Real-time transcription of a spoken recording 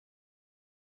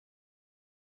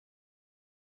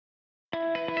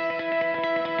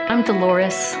I'm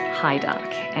Dolores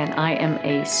Hydock, and I am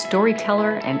a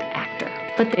storyteller and actor.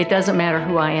 But it doesn't matter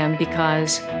who I am,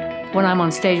 because when I'm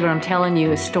on stage, what I'm telling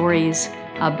you is stories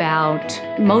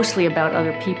mostly about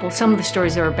other people. Some of the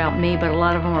stories are about me, but a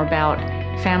lot of them are about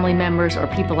family members or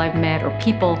people I've met or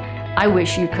people I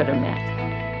wish you could have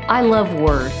met. I love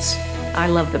words. I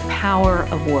love the power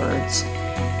of words.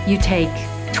 You take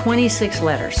 26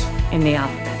 letters in the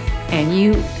alphabet and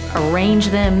you arrange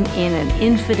them in an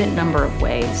infinite number of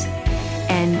ways,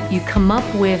 and you come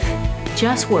up with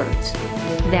just words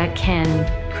that can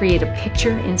create a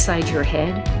picture inside your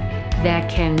head, that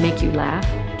can make you laugh,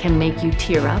 can make you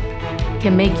tear up,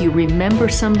 can make you remember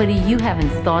somebody you haven't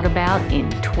thought about in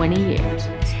 20 years.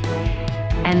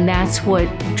 And that's what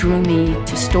drew me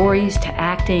to stories, to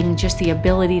acting, just the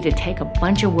ability to take a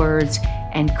bunch of words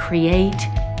and create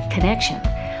connection.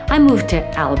 I moved to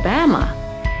Alabama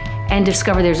and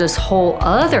discovered there's this whole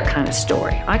other kind of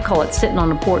story. I call it sitting on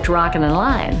the porch rocking and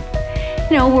lying.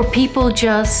 You know, where people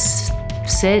just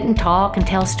sit and talk and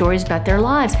tell stories about their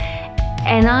lives.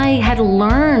 And I had to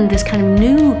learn this kind of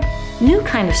new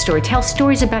kind of story. Tell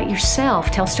stories about yourself,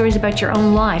 tell stories about your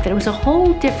own life. And it was a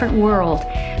whole different world.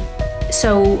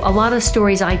 So a lot of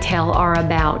stories I tell are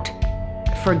about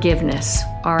forgiveness,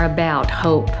 are about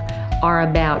hope, are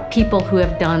about people who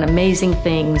have done amazing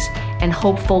things and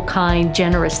hopeful, kind,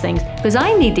 generous things, because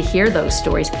I need to hear those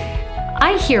stories.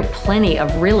 I hear plenty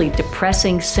of really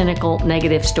depressing, cynical,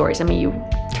 negative stories. I mean, you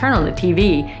turn on the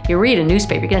TV, you read a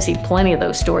newspaper, you're gonna see plenty of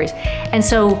those stories. And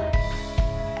so,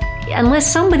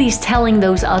 unless somebody's telling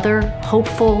those other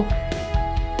hopeful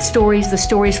stories, the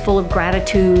stories full of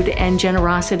gratitude and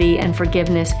generosity and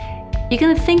forgiveness, you're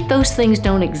gonna think those things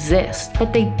don't exist,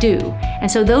 but they do. And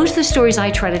so those are the stories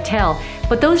I try to tell,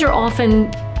 but those are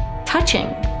often touching,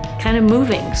 kind of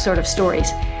moving sort of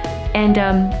stories.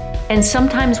 And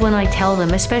sometimes when I tell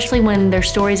them, especially when they're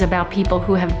stories about people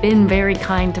who have been very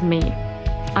kind to me,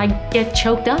 I get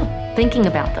choked up thinking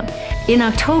about them. In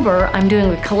October, I'm doing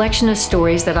a collection of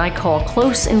stories that I call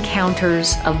Close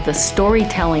Encounters of the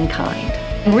Storytelling Kind.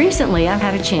 And recently, I've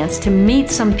had a chance to meet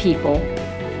some people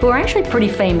who are actually pretty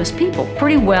famous people,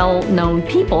 pretty well-known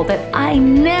people that I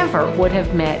never would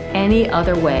have met any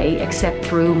other way except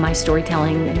through my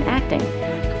storytelling and acting.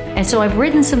 And so I've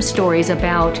written some stories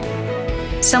about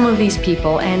some of these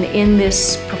people, and in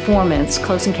this performance,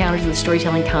 Close Encounters of the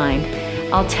Storytelling Kind,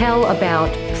 I'll tell about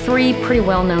 3 pretty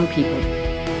well-known people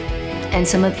and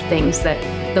some of the things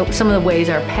some of the ways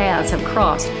our paths have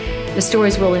crossed. The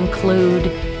stories will include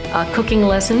a cooking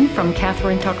lesson from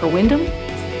Kathryn Tucker Windham,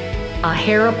 a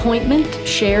hair appointment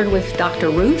shared with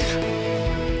Dr. Ruth,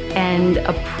 and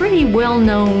a pretty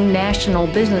well-known national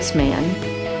businessman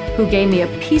who gave me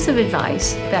a piece of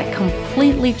advice that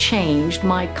completely changed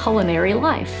my culinary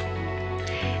life.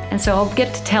 And so I'll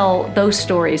get to tell those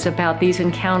stories about these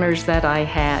encounters that I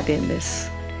had in this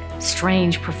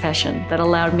strange profession that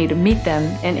allowed me to meet them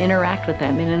and interact with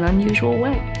them in an unusual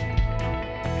way.